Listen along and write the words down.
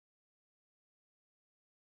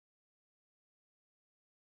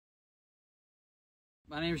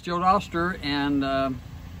My name is Joe Doster, and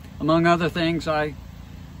among other things, I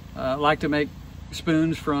like to make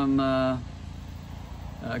spoons from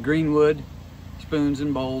green wood, spoons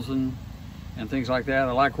and bowls and things like that.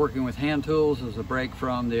 I like working with hand tools as a break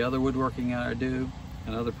from the other woodworking that I do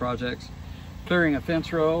and other projects. Clearing a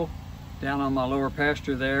fence row down on my lower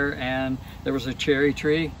pasture there, and there was a cherry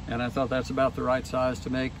tree, and I thought that's about the right size to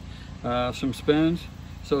make some spoons.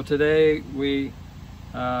 So today we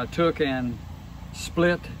took and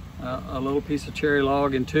split a little piece of cherry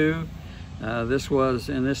log in two. This was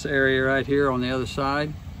in this area right here on the other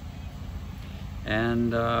side,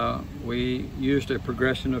 and we used a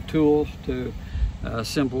progression of tools to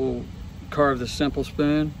carve this simple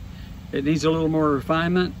spoon. It needs a little more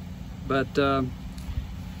refinement, but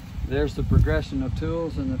there's the progression of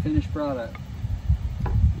tools and the finished product.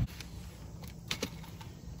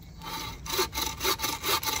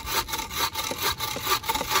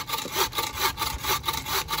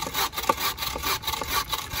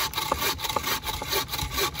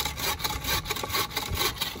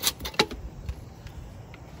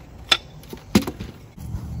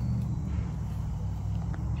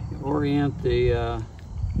 Orient the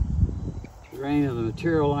grain of the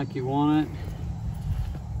material like you want it.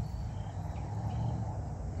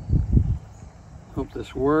 Hope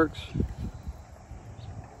this works.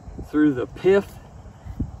 Through the pith.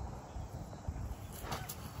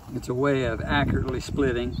 It's a way of accurately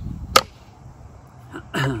splitting.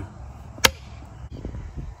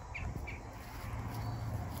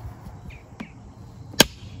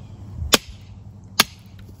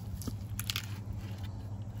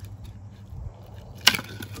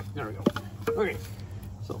 There we go. Okay,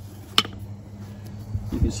 so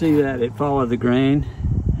you can see that it followed the grain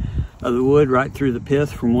of the wood right through the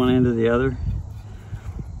pith from one end to the other.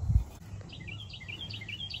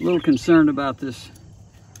 A little concerned about this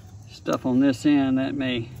stuff on this end. That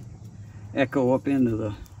may echo up into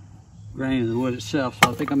the grain of the wood itself,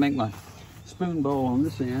 so I think I'll make my spoon bowl on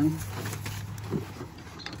this end.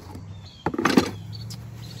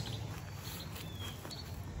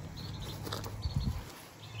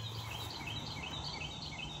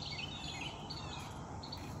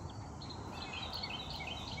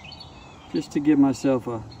 Just to give myself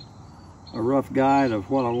a rough guide of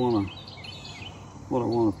what I want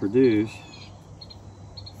to produce.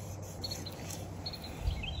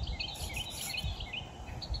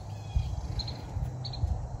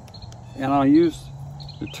 And I'll use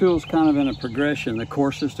the tools kind of in a progression. The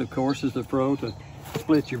coarsest, of course, is the froe to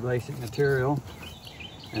split your basic material,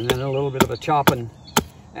 and then a little bit of a chopping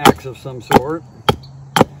axe of some sort.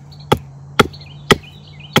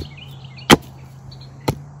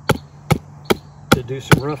 To do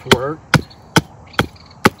some rough work.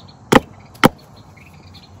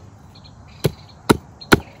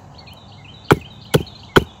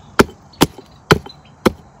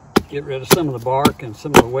 Get rid of some of the bark and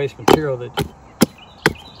some of the waste material that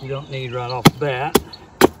you don't need right off the bat.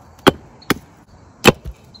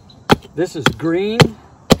 This is green,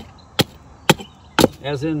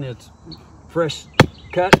 as in it's fresh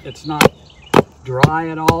cut. It's not dry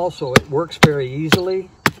at all, so it works very easily.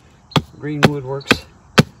 Green wood works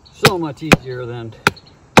so much easier than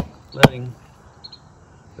letting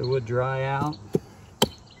the wood dry out.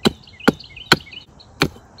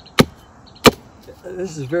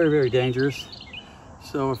 This is very, very dangerous.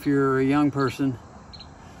 So if you're a young person,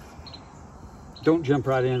 don't jump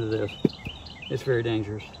right into this. It's very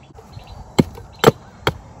dangerous.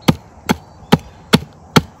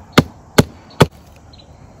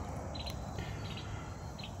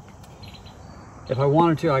 If I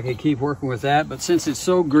wanted to, I could keep working with that, but since it's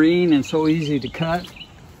so green and so easy to cut,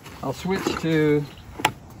 I'll switch to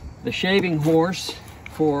the shaving horse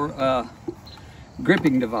for a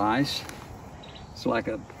gripping device. It's like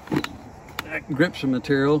that grips some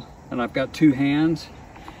material, and I've got two hands.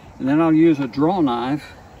 And then I'll use a draw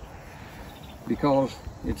knife, because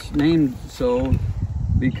it's named so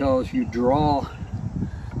because you draw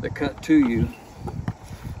the cut to you.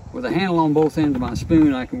 With a handle on both ends of my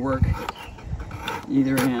spoon, I can work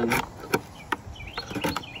either end.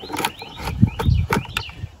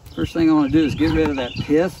 First thing I want to do is get rid of that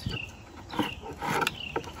pith.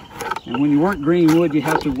 And when you work green wood, you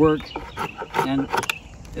have to work and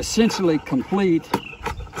essentially complete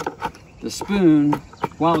the spoon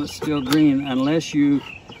while it's still green, unless you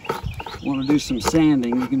want to do some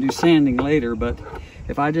sanding. You can do sanding later, but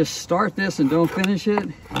if I just start this and don't finish it,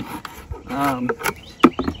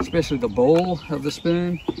 especially the bowl of the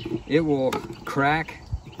spoon, it will crack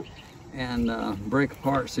and break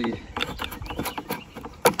apart. So you,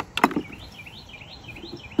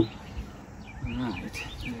 all right,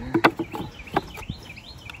 there.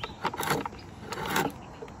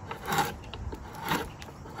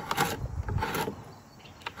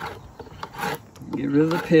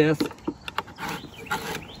 pith,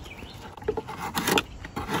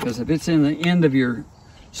 because if it's in the end of your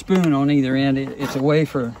spoon on either end, it's away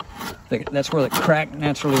for that's where the crack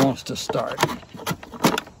naturally wants to start.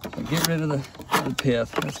 So get rid of the pith.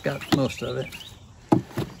 That's got most of it.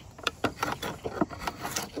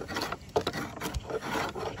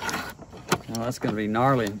 Now that's going to be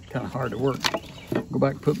gnarly and kind of hard to work. Go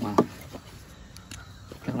back and put my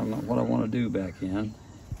what I want to do back in.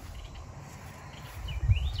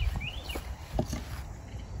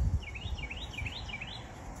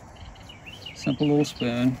 Simple little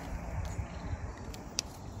spoon.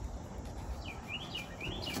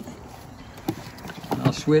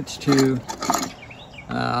 I'll switch to,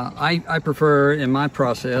 I prefer in my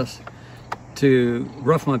process to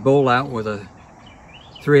rough my bowl out with a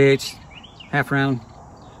 3/8 half round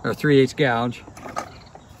or 3/8 gouge.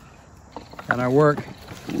 And I work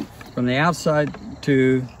from the outside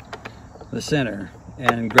to the center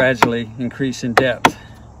and gradually increase in depth.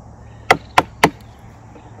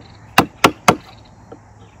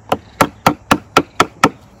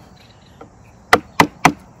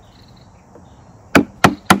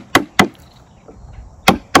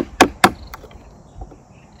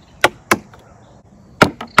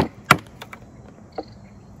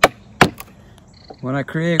 When I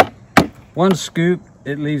create one scoop,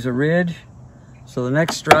 it leaves a ridge. So the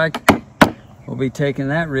next strike will be taking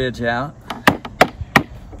that ridge out.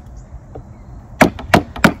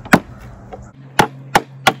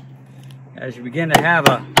 As you begin to have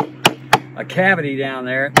a cavity down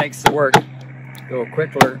there, it makes the work go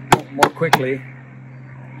more quickly.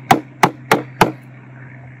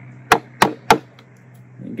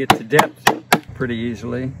 You can get to depth pretty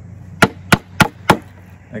easily.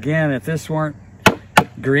 Again, if this weren't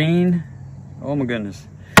green, oh my goodness,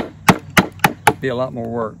 it'd be a lot more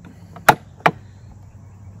work.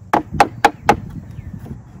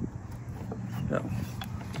 So,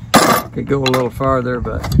 could go a little farther,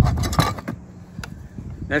 but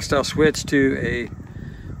next I'll switch to a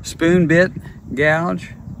spoon bit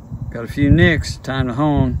gouge. Got a few nicks, time to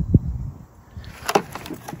hone.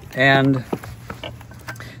 And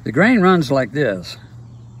the grain runs like this.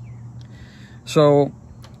 So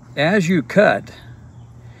as you cut,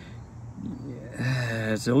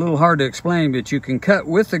 it's a little hard to explain, but you can cut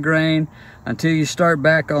with the grain until you start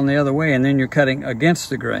back on the other way, and then you're cutting against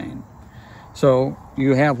the grain. So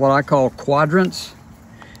you have what I call quadrants,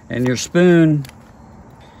 and your spoon,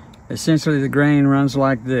 essentially the grain runs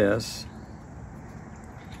like this.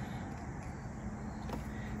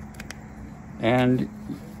 And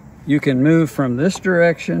you can move from this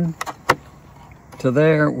direction to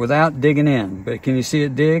there without digging in. But can you see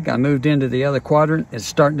it dig? I moved into the other quadrant. It's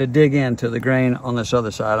starting to dig into the grain on this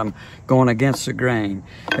other side. I'm going against the grain.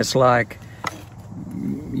 It's like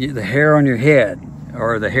the hair on your head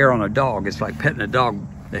or the hair on a dog. It's like petting a dog,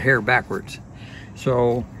 the hair backwards.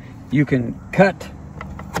 So you can cut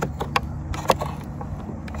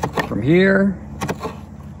from here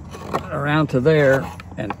around to there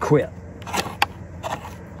and quit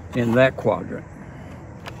in that quadrant.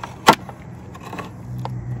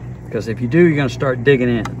 Because if you do, you're going to start digging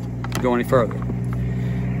in, go any further.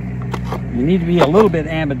 You need to be a little bit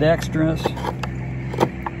ambidextrous.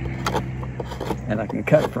 And I can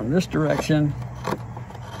cut from this direction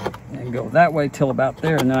and go that way till about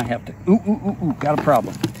there, and then I have to, got a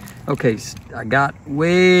problem. Okay, I got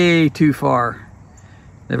way too far.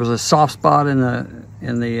 There was a soft spot in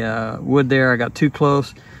the wood there. I got too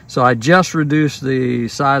close. So I just reduced the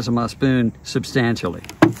size of my spoon substantially.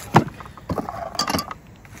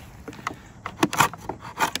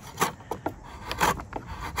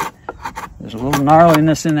 There's a little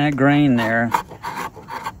gnarliness in that grain there.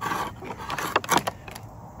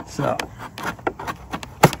 So,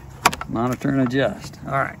 monitor and adjust.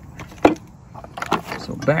 All right.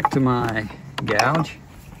 So back to my gouge.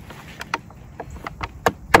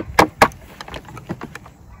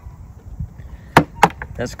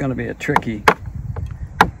 That's going to be a tricky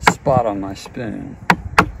spot on my spoon.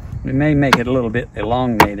 We may make it a little bit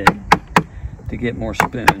elongated to get more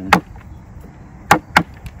spoon.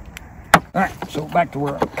 Alright, so back to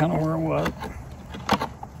where I was.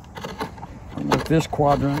 With this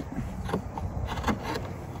quadrant.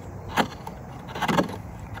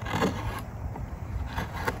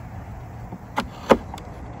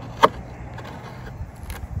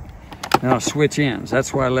 Now I'll switch ends.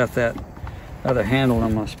 That's why I left that other handle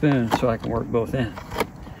on my spoon so I can work both ends.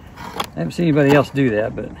 I haven't seen anybody else do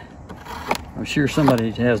that, but I'm sure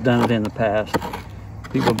somebody has done it in the past.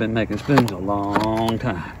 People have been making spoons a long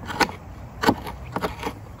time.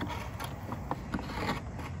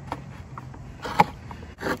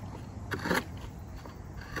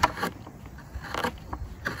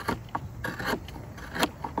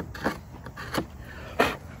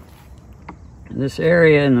 This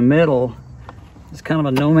area in the middle is kind of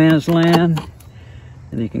a no man's land,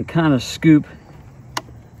 and you can kind of scoop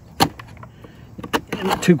in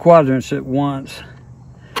the 2 quadrants at once.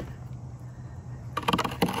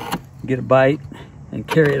 Get a bite and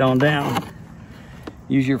carry it on down.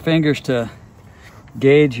 Use your fingers to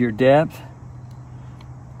gauge your depth,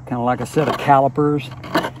 kind of like a set of calipers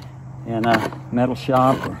in a metal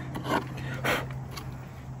shop.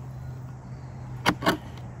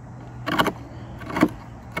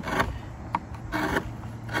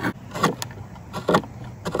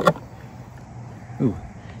 Ooh,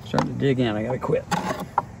 starting to dig in, I gotta quit.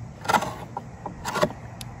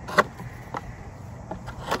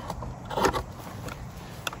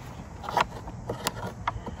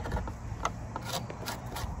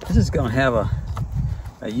 This is going to have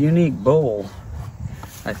a unique bowl.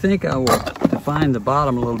 I think I will define the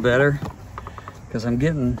bottom a little better because I'm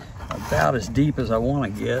getting about as deep as I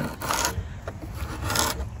want to get.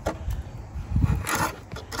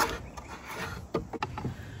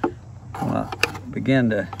 I'll begin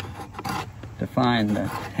to define the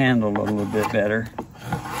handle a little bit better.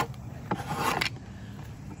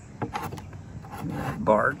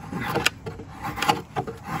 Bark.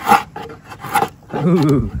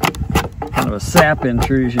 Ooh, kind of a sap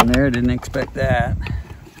intrusion there. Didn't expect that.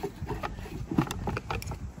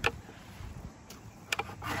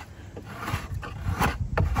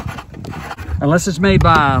 Unless it's made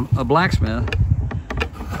by a blacksmith,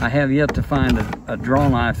 I have yet to find a draw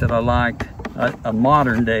knife that I liked, a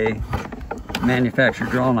modern day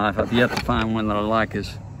manufactured draw knife. I've yet to find one that I like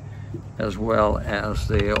as well as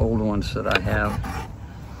the old ones that I have.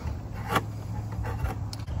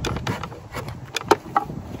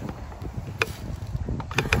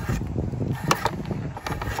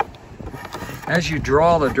 As you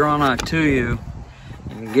draw the draw knife to you,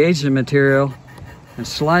 you engage the material and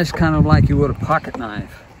slice kind of like you would a pocket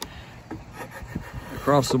knife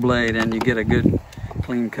across the blade, and you get a good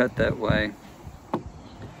clean cut that way.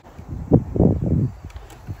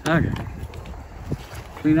 Okay.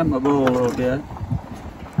 Clean up my bowl a little bit.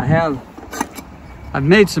 I've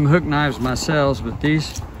made some hook knives myself, but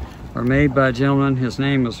these are made by a gentleman. His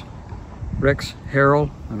name is Rex Harrell.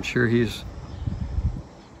 I'm sure he's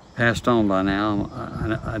passed on by now.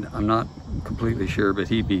 I'm not completely sure, but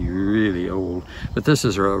he'd be really old. But this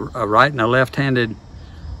is a right and a left-handed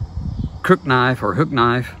crook knife or hook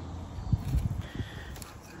knife.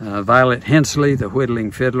 Violet Hensley, the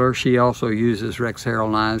whittling fiddler, she also uses Rex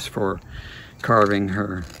Harrell knives for carving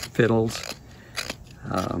her fiddles.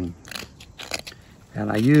 And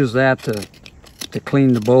I use that to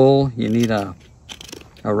clean the bowl. You need a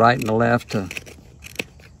right and a left to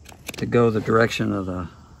go the direction of the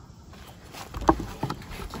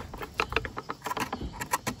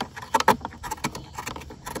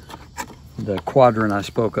quadrant I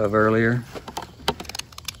spoke of earlier.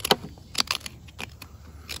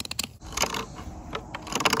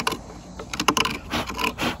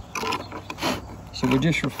 So we're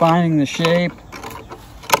just refining the shape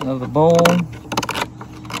of the bowl,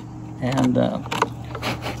 and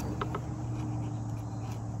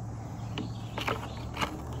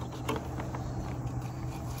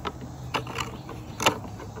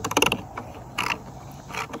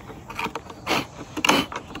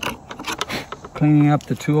cleaning up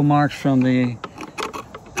the tool marks from the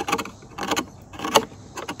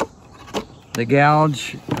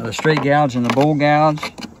gouge, the straight gouge and the bowl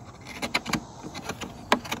gouge.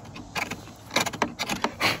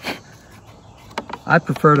 I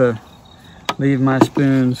prefer to leave my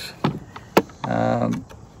spoons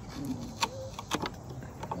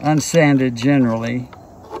unsanded generally,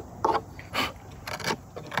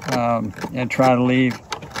 and try to leave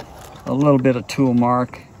a little bit of tool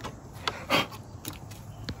mark.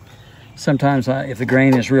 Sometimes if the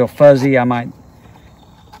grain is real fuzzy, I might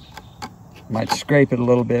scrape it a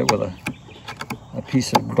little bit with a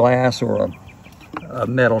piece of glass or a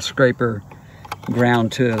metal scraper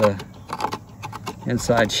ground to the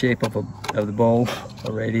inside shape of the bowl,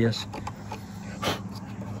 a radius.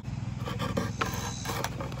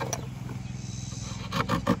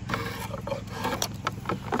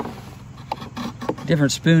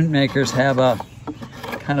 Different spoon makers have a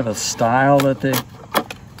kind of a style that they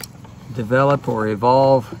develop or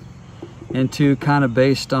evolve into, kind of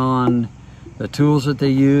based on the tools that they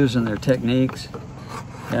use and their techniques.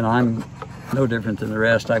 And I'm no different than the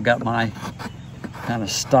rest. I've got my kind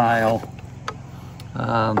of style.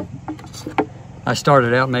 I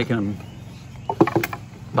started out making them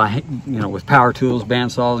by, with power tools,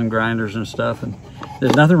 bandsaws and grinders and stuff, and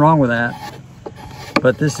there's nothing wrong with that.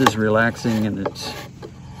 But this is relaxing, and it's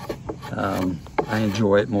I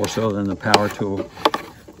enjoy it more so than the power tool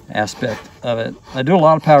aspect of it. I do a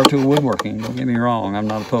lot of power tool woodworking, don't get me wrong. I'm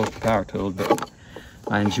not opposed to power tools, but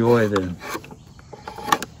I enjoy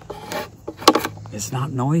it's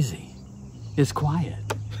not noisy. It's quiet.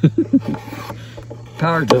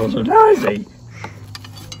 Power tools are noisy.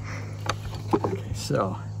 Okay,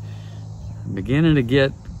 so I'm beginning to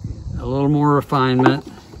get a little more refinement.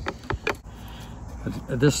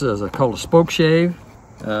 This is called a spoke shave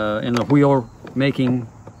in the wheel making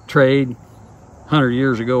trade 100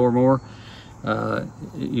 years ago or more.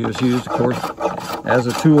 It was used, of course, as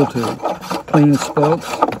a tool to clean spokes.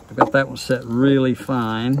 I got that one set really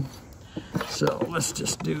fine. So let's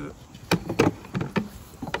just do it.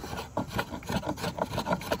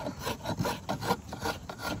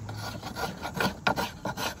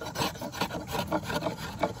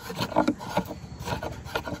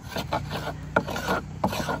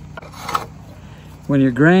 When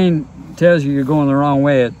your grain tells you you're going the wrong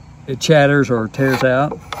way, it chatters or tears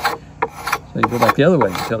out. So you go back the other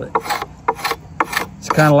way until it's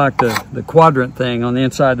kind of like the quadrant thing on the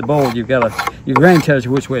inside of the bowl. You've got your grain tells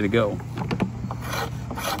you which way to go.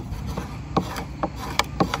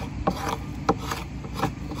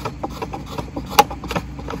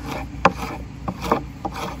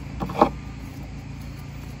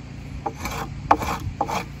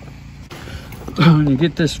 When you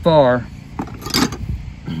get this far,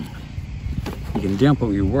 you can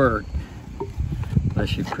dimple your work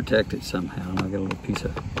unless you protect it somehow. And I've got a little piece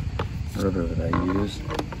of rubber that I use.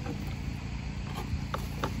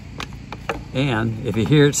 And if you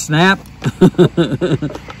hear it snap,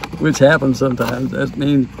 which happens sometimes, that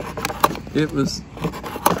means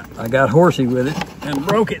I got horsey with it and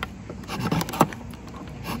broke it.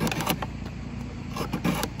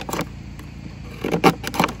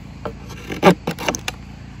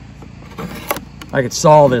 I could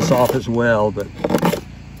saw this off as well, but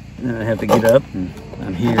then I have to get up and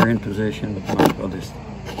I'm here in position. I'll just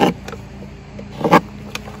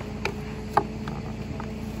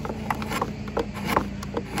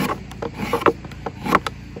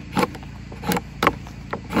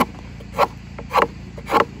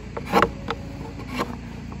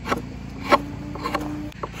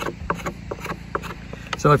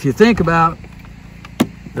So if you think about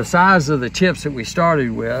the size of the chips that we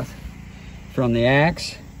started with from the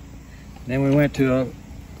axe, then we went to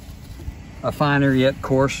a finer yet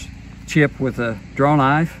coarse chip with a draw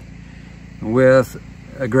knife. With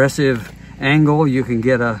aggressive angle, you can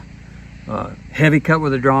get a heavy cut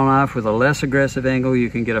with a draw knife. With a less aggressive angle,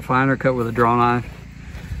 you can get a finer cut with a draw knife.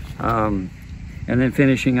 And then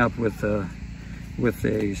finishing up with a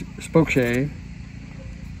spoke shave.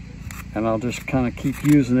 And I'll just kind of keep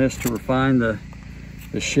using this to refine the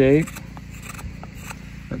shape.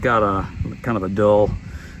 I've got a kind of a dull,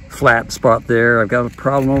 flat spot there. I've got a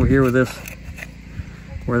problem over here with this,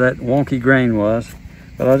 where that wonky grain was.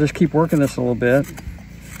 But I'll just keep working this a little bit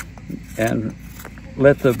and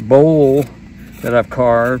let the bowl that I've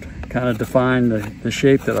carved kind of define the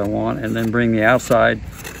shape that I want, and then bring the outside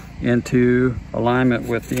into alignment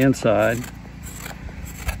with the inside.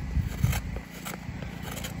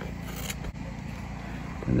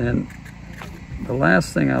 And then the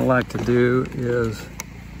last thing I like to do is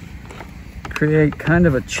create kind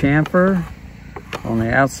of a chamfer on the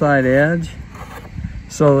outside edge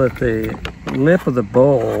so that the lip of the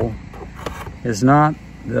bowl is not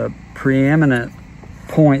the preeminent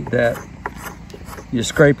point that you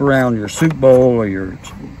scrape around your soup bowl or your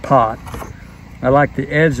pot. I like the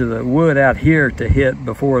edge of the wood out here to hit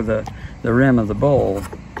before the rim of the bowl.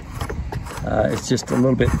 It's just a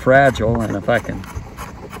little bit fragile, and if I can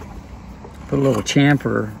put a little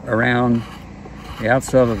chamfer around the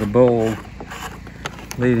outside of the bowl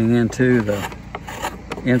leading into the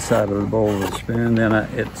inside of the bowl with a spoon, then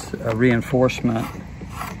it's a reinforcement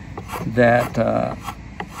that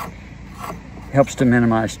helps to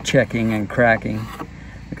minimize checking and cracking.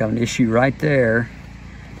 I got an issue right there.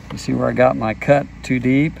 You see where I got my cut too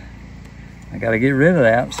deep? I got to get rid of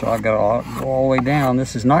that, so I've got to go all the way down.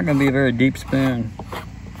 This is not going to be a very deep spoon.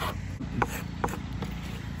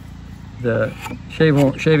 The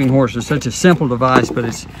shaving horse is such a simple device, but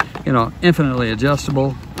it's, you know, infinitely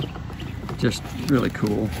adjustable. Just really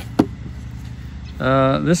cool.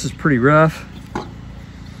 This is pretty rough.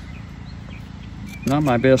 Not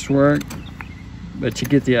my best work, but you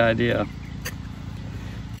get the idea.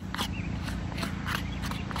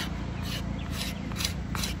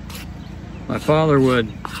 My father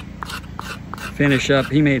would finish up,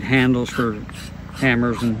 he made handles for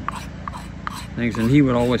hammers and things, and he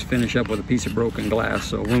would always finish up with a piece of broken glass.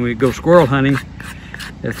 So when we go squirrel hunting,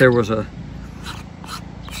 if there was a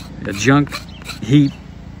junk heat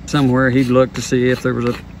somewhere, he'd look to see if there was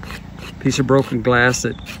a piece of broken glass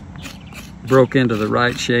that broke into the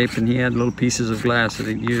right shape, and he had little pieces of glass that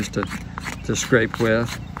he'd use to scrape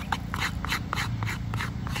with.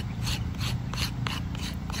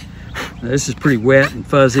 Now, this is pretty wet and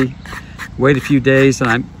fuzzy. Wait a few days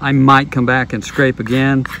and I might come back and scrape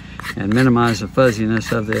again and minimize the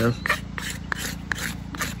fuzziness of this.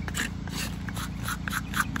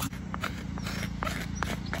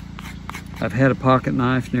 I've had a pocket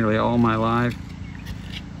knife nearly all my life.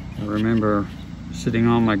 I remember sitting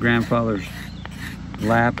on my grandfather's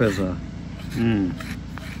lap as a,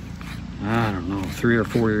 I don't know, 3 or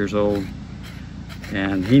 4 years old.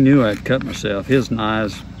 And he knew I'd cut myself. His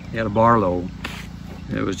knives, he had a Barlow.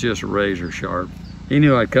 It was just razor sharp. He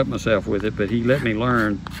knew I'd cut myself with it, but he let me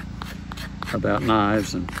learn about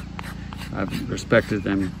knives, and I've respected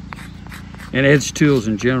them. And edge tools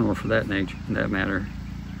in general, for that matter,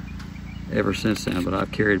 ever since then. But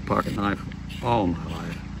I've carried a pocket knife all my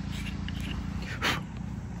life.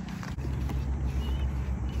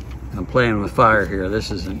 I'm playing with fire here.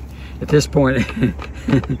 This isn't, at this point,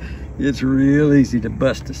 it's real easy to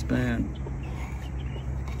bust a spoon.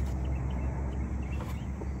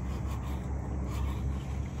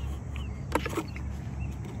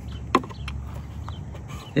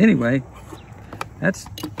 Anyway, that's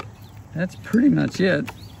pretty much it,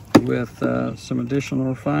 with some additional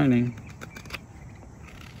refining.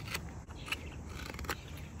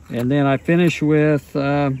 And then I finish with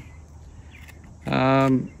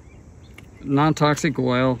non-toxic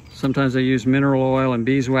oil. Sometimes I use mineral oil and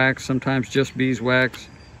beeswax, sometimes just beeswax.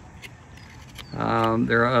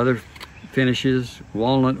 There are other finishes.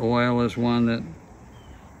 Walnut oil is one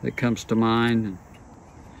that comes to mind.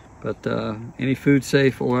 But any food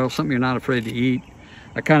safe oil, something you're not afraid to eat.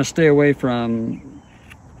 I kind of stay away from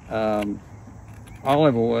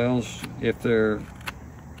olive oils if they're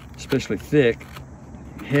especially thick,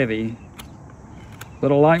 heavy.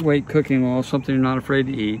 But a lightweight cooking oil, something you're not afraid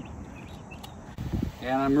to eat.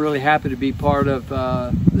 And I'm really happy to be part of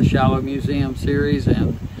the Shiloh Museum series,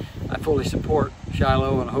 and I fully support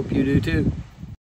Shiloh, and I hope you do too.